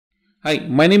Hi,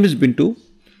 my name is Bintu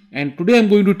and today I am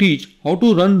going to teach how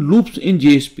to run loops in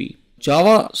JSP.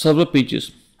 Java server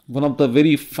pages, one of the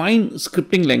very fine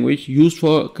scripting language used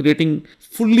for creating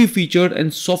fully featured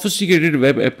and sophisticated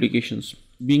web applications.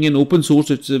 Being an open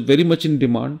source, it's very much in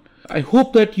demand. I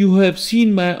hope that you have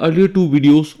seen my earlier two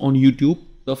videos on YouTube.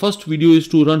 The first video is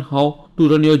to run how to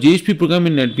run your JSP program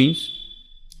in NetBeans.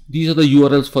 These are the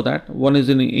URLs for that. One is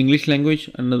in English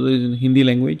language, another is in Hindi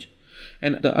language.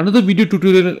 And another video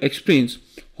tutorial explains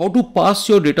how to pass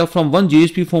your data from one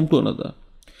JSP form to another.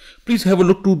 Please have a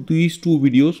look to these two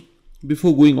videos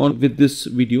before going on with this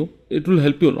video. It will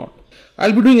help you a lot.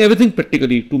 I'll be doing everything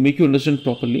practically to make you understand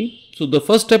properly. So the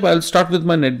first step, I'll start with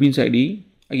my NetBeans IDE.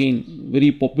 Again,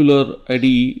 very popular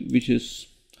IDE which is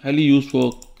highly used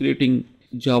for creating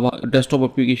Java desktop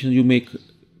applications. You make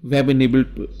web enabled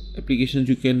applications,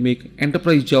 you can make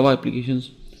enterprise Java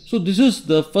applications. So this is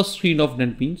the first screen of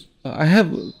NetBeans. I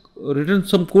have written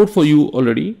some code for you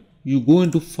already. You go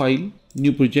into File,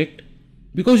 New Project.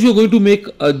 Because you're going to make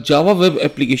a Java web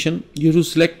application, you have to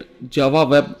select Java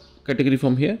web category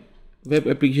from here, web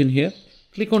application here.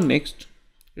 Click on Next.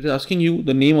 It is asking you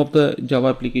the name of the Java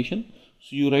application.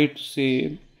 So you write,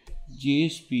 say,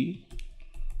 JSP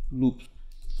loops.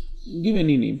 Give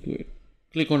any name to it.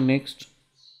 Click on Next.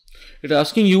 It is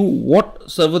asking you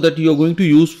what server that you are going to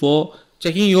use for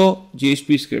checking your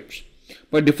JSP scripts.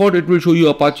 By default, it will show you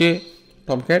Apache,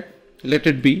 Tomcat. Let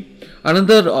it be.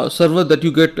 Another server that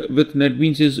you get with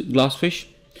NetBeans is Glassfish.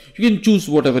 You can choose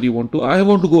whatever you want to. I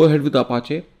want to go ahead with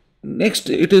Apache.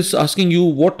 Next, it is asking you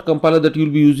what compiler that you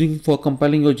will be using for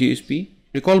compiling your JSP.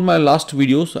 Recall my last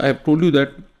videos. I have told you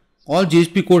that all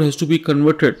JSP code has to be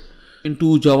converted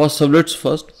into Java servlets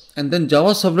first, and then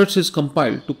Java servlets is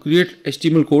compiled to create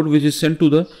HTML code which is sent to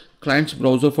the client's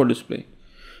browser for display.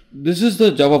 This is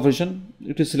the Java version.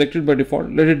 It is selected by default.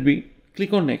 Let it be.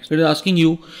 Click on Next. It is asking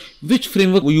you which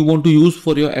framework you want to use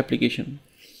for your application.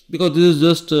 Because this is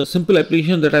just a simple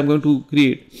application that I am going to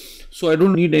create. So I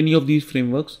don't need any of these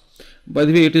frameworks. By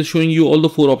the way, it is showing you all the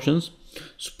four options.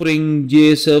 Spring,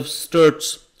 JSF,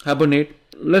 Struts, Hibernate.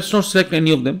 Let's not select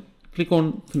any of them. Click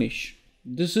on Finish.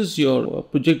 This is your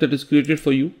project that is created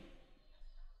for you.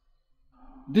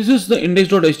 This is the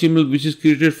index.html which is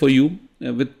created for you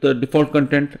with the default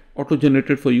content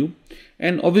auto-generated for you,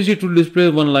 and obviously it will display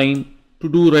one line to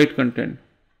do write content,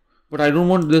 but I don't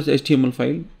want this HTML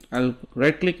file. I'll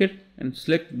right click it and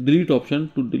select delete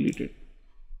option to delete it.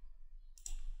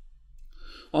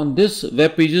 On this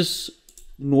web pages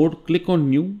node, click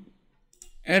on new,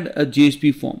 add a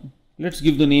JSP form. Let's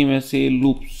give the name as, say,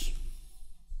 loops.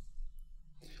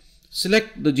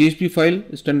 Select the JSP file,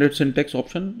 standard syntax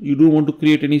option. You don't want to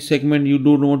create any segment, you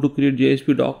don't want to create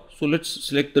JSP doc. So let's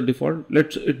select the default.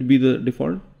 Let it be the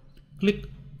default. Click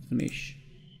Finish.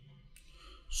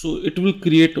 So it will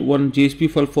create one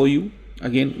JSP file for you,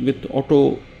 again with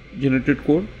auto generated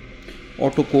code,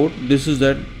 auto code. This is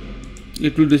that.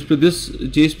 It will display, this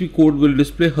JSP code will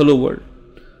display hello world.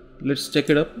 Let's check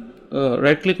it up.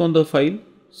 Right click on the file,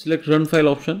 select run file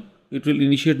option. It will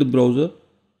initiate the browser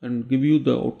and give you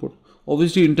the output.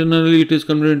 Obviously internally it is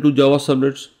converted into Java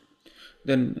servlets.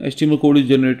 Then HTML code is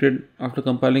generated after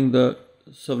compiling the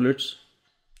servlets.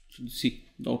 See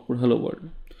the output hello world.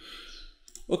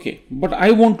 Okay, but I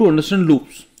want to understand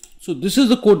loops. So this is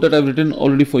the code that I've written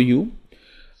already for you.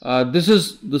 This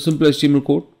is the simple HTML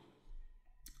code.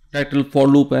 Title for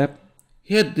loop app.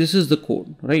 Here this is the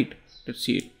code, right? Let's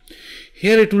see it.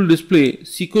 Here it will display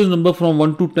sequence number from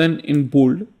 1 to 10 in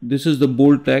bold. This is the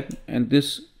bold tag and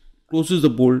this closes the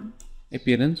bold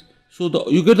appearance. So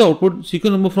you get the output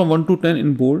sequence number from 1 to 10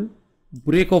 in bold,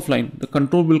 break of line. The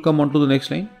control will come onto the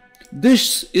next line.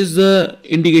 This is the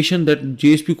indication that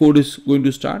JSP code is going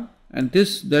to start, and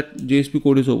this that JSP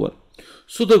code is over.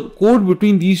 So the code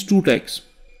between these two tags,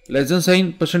 less than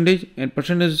sign, percentage, and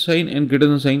percentage sign and greater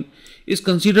than sign, is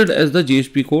considered as the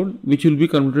JSP code which will be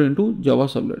converted into Java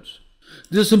servlets.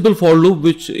 This is a simple for loop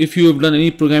which, if you have done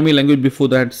any programming language before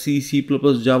that, C, C++,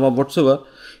 Java, whatsoever,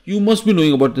 you must be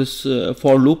knowing about this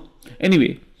for loop.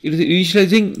 Anyway, it is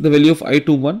initializing the value of I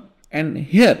to 1, and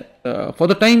here for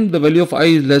the time the value of I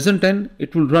is less than 10,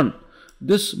 it will run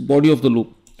this body of the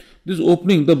loop. This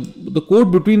opening, the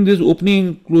code between this opening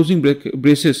and closing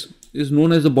braces is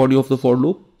known as the body of the for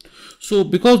loop. So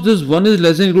because this 1 is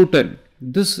less than equal to 10,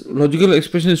 this logical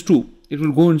expression is true. It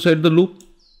will go inside the loop.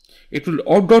 It will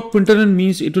out.println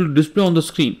means it will display on the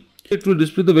screen. It will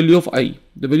display the value of I.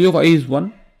 The value of I is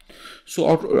 1.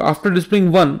 So after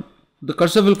displaying 1, the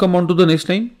cursor will come onto the next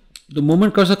line. The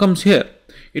moment cursor comes here,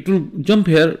 it will jump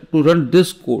here to run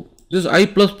this code. This I++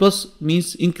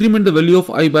 means increment the value of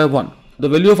I by 1. The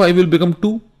value of I will become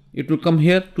 2. It will come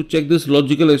here to check this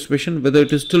logical expression whether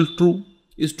it is still true.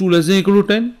 Is 2 less than or equal to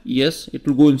 10? Yes, it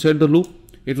will go inside the loop.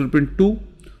 It will print 2.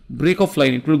 Break of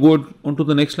line, it will go on to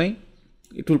the next line.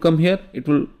 It will come here, it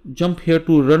will jump here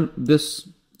to run this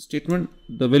statement.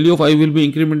 The value of I will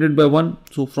be incremented by 1.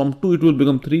 So from 2 it will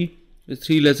become 3. Is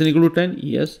 3 less than or equal to 10?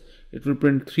 Yes, it will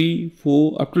print 3,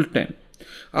 4 up till 10.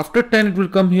 After 10 it will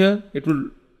come here, it will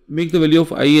make the value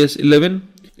of I as 11.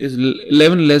 Is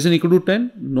 11 less than or equal to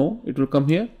 10? No, it will come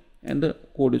here and the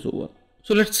code is over.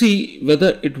 So let's see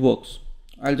whether it works.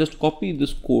 I'll just copy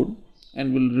this code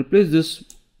and we'll replace this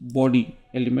body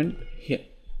element here.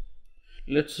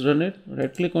 Let's run it.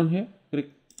 Right click on here,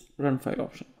 click run file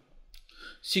option.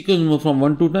 Sequence number from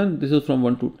 1 to 10. This is from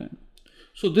 1 to 10.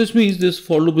 So this means this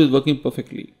for loop is working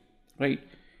perfectly, right?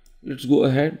 Let's go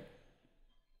ahead.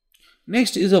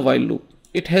 Next is a while loop.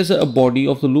 It has a body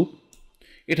of the loop.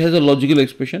 It has a logical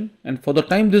expression, and for the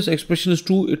time this expression is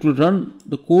true, it will run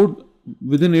the code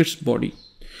within its body.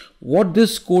 What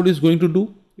this code is going to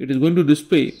do, it is going to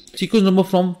display sequence number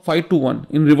from 5 to 1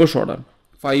 in reverse order.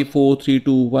 5, 4, 3,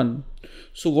 2, 1.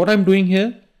 So what I'm doing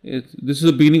here is, this is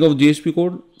the beginning of JSP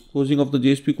code, closing of the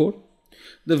JSP code.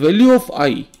 The value of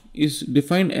I is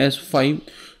defined as 5.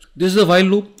 This is a while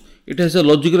loop. It has a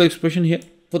logical expression here.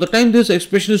 For the time this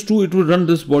expression is true, it will run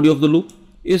this body of the loop.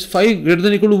 Is 5 greater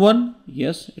than or equal to 1?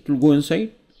 Yes, it will go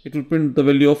inside. It will print the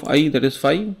value of I, that is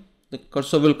 5. The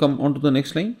cursor will come onto the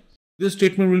next line. This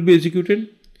statement will be executed.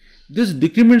 This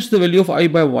decrements the value of I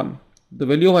by 1. The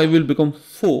value of I will become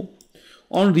 4.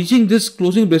 On reaching this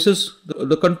closing braces,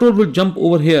 the control will jump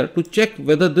over here to check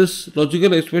whether this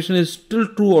logical expression is still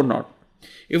true or not.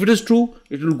 If it is true,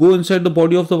 it will go inside the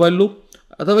body of the while loop.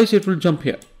 Otherwise, it will jump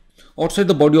here, outside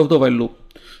the body of the while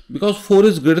loop. Because 4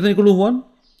 is greater than or equal to 1,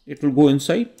 it will go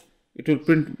inside. It will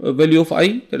print a value of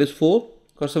I, that is 4.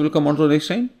 Cursor will come onto the next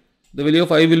line. The value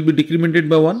of I will be decremented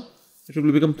by 1. It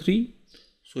will become 3.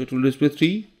 So it will display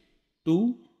 3,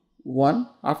 2, 1.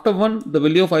 After 1, the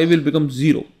value of I will become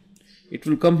 0. It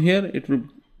will come here. It will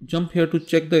jump here to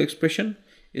check the expression.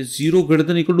 Is 0 greater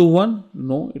than or equal to 1?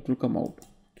 No, it will come out.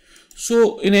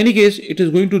 So in any case, it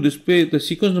is going to display the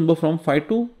sequence number from 5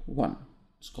 to 1.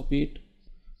 Let's copy it.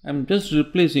 I'm just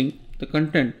replacing the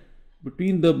content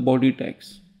between the body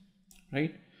tags,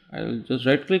 right? I'll just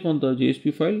right click on the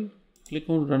JSP file, click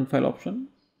on run file option,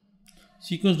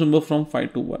 sequence number from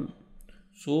 5 to 1.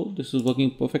 So this is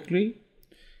working perfectly.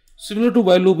 Similar to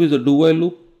while loop is a do while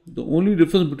loop. The only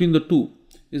difference between the two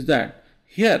is that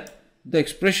here the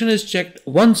expression is checked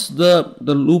once the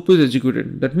loop is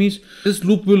executed. That means this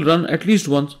loop will run at least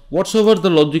once, whatsoever the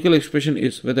logical expression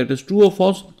is, whether it is true or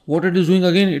false. What it is doing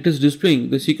again, it is displaying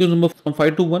the sequence number from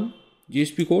 5 to 1,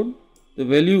 JSP code. The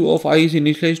value of I is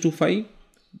initialized to 5.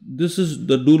 This is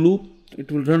the do loop. It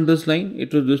will run this line.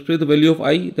 It will display the value of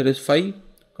I, that is 5.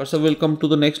 Cursor will come to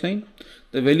the next line.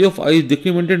 The value of I is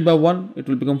decremented by 1. It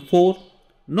will become 4.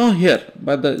 Now here,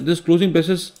 by this closing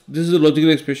braces, this is the logical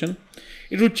expression.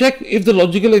 It will check if the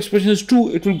logical expression is true.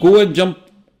 It will go and jump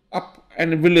up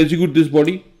and it will execute this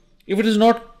body. If it is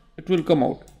not, it will come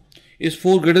out. Is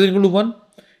 4 greater than or equal to 1?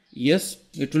 Yes,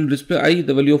 it will display I,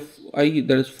 the value of I,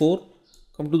 that is 4.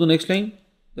 Come to the next line.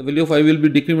 The value of I will be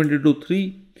decremented to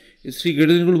 3. Is 3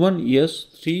 greater than or equal to 1? Yes.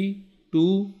 3,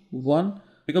 2, 1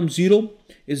 becomes 0.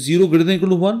 Is 0 greater than or equal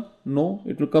to 1? No,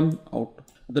 it will come out.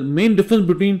 The main difference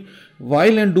between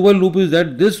while and do while loop is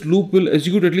that this loop will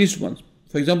execute at least once.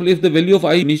 For example, if the value of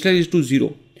I initialized is to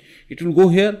 0, it will go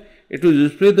here, it will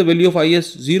display the value of I as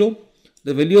 0.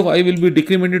 The value of I will be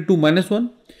decremented to -1.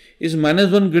 Is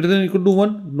 -1 greater than or equal to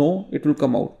 1? No, it will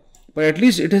come out. But at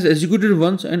least it has executed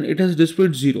once and it has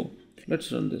displayed 0.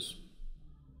 Let's run this.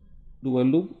 Do while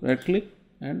loop, right click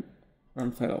and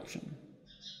run file option.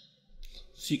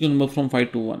 Sequence number from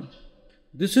 5 to 1.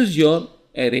 This is your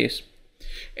arrays.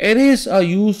 Arrays are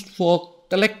used for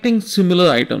collecting similar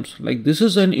items. Like this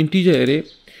is an integer array.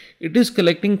 It is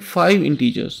collecting 5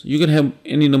 integers. You can have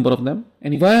any number of them.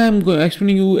 And why I am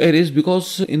explaining you arrays,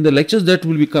 because in the lectures that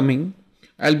will be coming,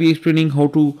 I'll be explaining how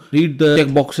to read the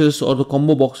check boxes or the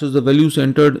combo boxes, the values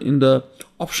entered in the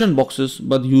option boxes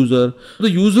by the user. The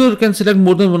user can select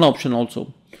more than one option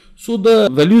also. So the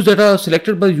values that are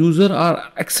selected by the user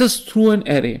are accessed through an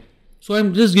array. So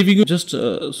I'm just giving you just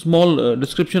a small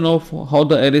description of how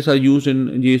the arrays are used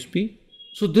in JSP.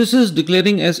 So this is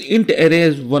declaring as int array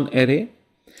as one array,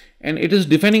 and it is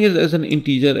defining it as an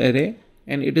integer array,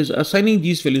 and it is assigning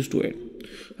these values to it.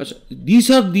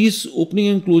 These are these opening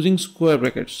and closing square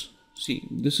brackets. See,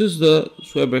 this is the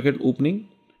square bracket opening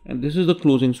and this is the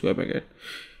closing square bracket.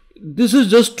 This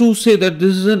is just to say that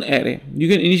this is an array. You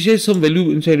can initialize some value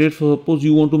inside it. For suppose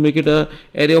you want to make it a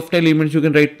array of 10 elements, you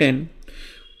can write 10.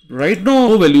 Right now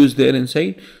no value is there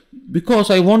inside because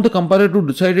I want the compiler to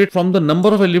decide it from the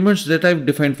number of elements that I've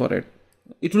defined for it.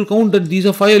 It will count that these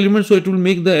are 5 elements, so it will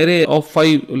make the array of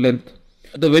 5 length.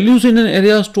 The values in an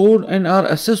array are stored and are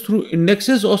accessed through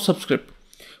indexes or subscript.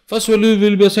 First value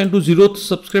will be assigned to 0th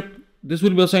subscript, this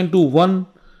will be assigned to 1,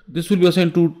 this will be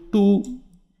assigned to 2.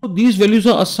 So these values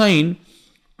are assigned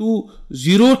to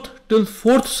 0th till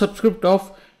 4th subscript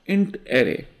of int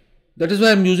array. That is why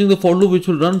I am using the for loop which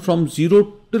will run from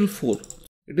 0 till 4.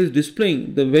 It is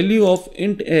displaying the value of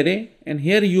int array, and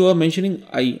here you are mentioning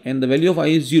I, and the value of I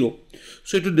is 0.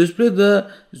 So it will display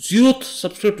the 0th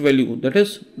subscript value, that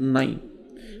is 9.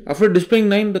 After displaying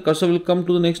 9, the cursor will come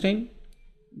to the next line.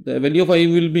 The value of I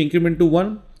will be incremented to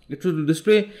 1. It will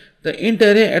display the int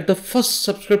array at the first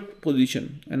subscript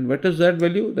position. And what is that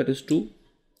value? That is 2.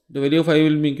 The value of I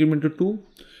will be incremented to 2.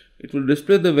 It will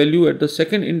display the value at the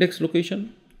second index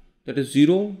location. That is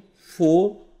 0,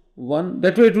 4, 1.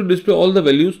 That way it will display all the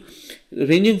values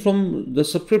ranging from the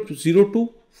subscript 0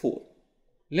 to 4.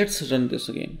 Let's run this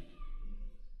again.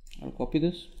 I'll copy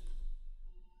this.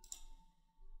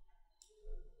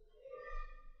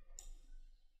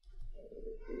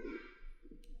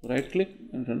 Right click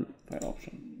and run file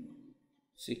option.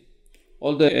 See,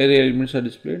 all the array elements are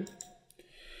displayed.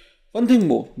 One thing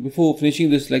more before finishing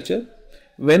this lecture.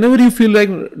 Whenever you feel like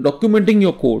documenting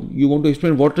your code, you want to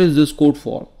explain what is this code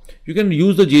for, you can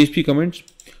use the JSP comments.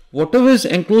 Whatever is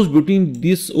enclosed between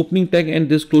this opening tag and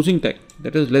this closing tag,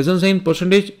 that is less than sign,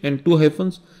 percentage and 2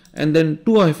 hyphens, and then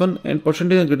 2 hyphen and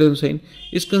percentage and greater than sign,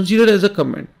 is considered as a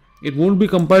comment. It won't be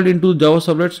compiled into Java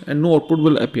servlets and no output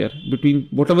will appear between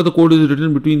whatever the code is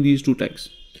written between these two tags.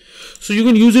 So you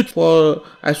can use it for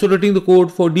isolating the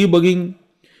code, for debugging.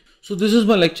 So this is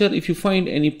my lecture. If you find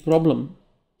any problem,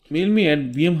 mail me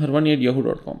at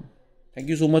bmharvani@yahoo.com. Thank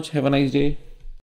you so much. Have a nice day.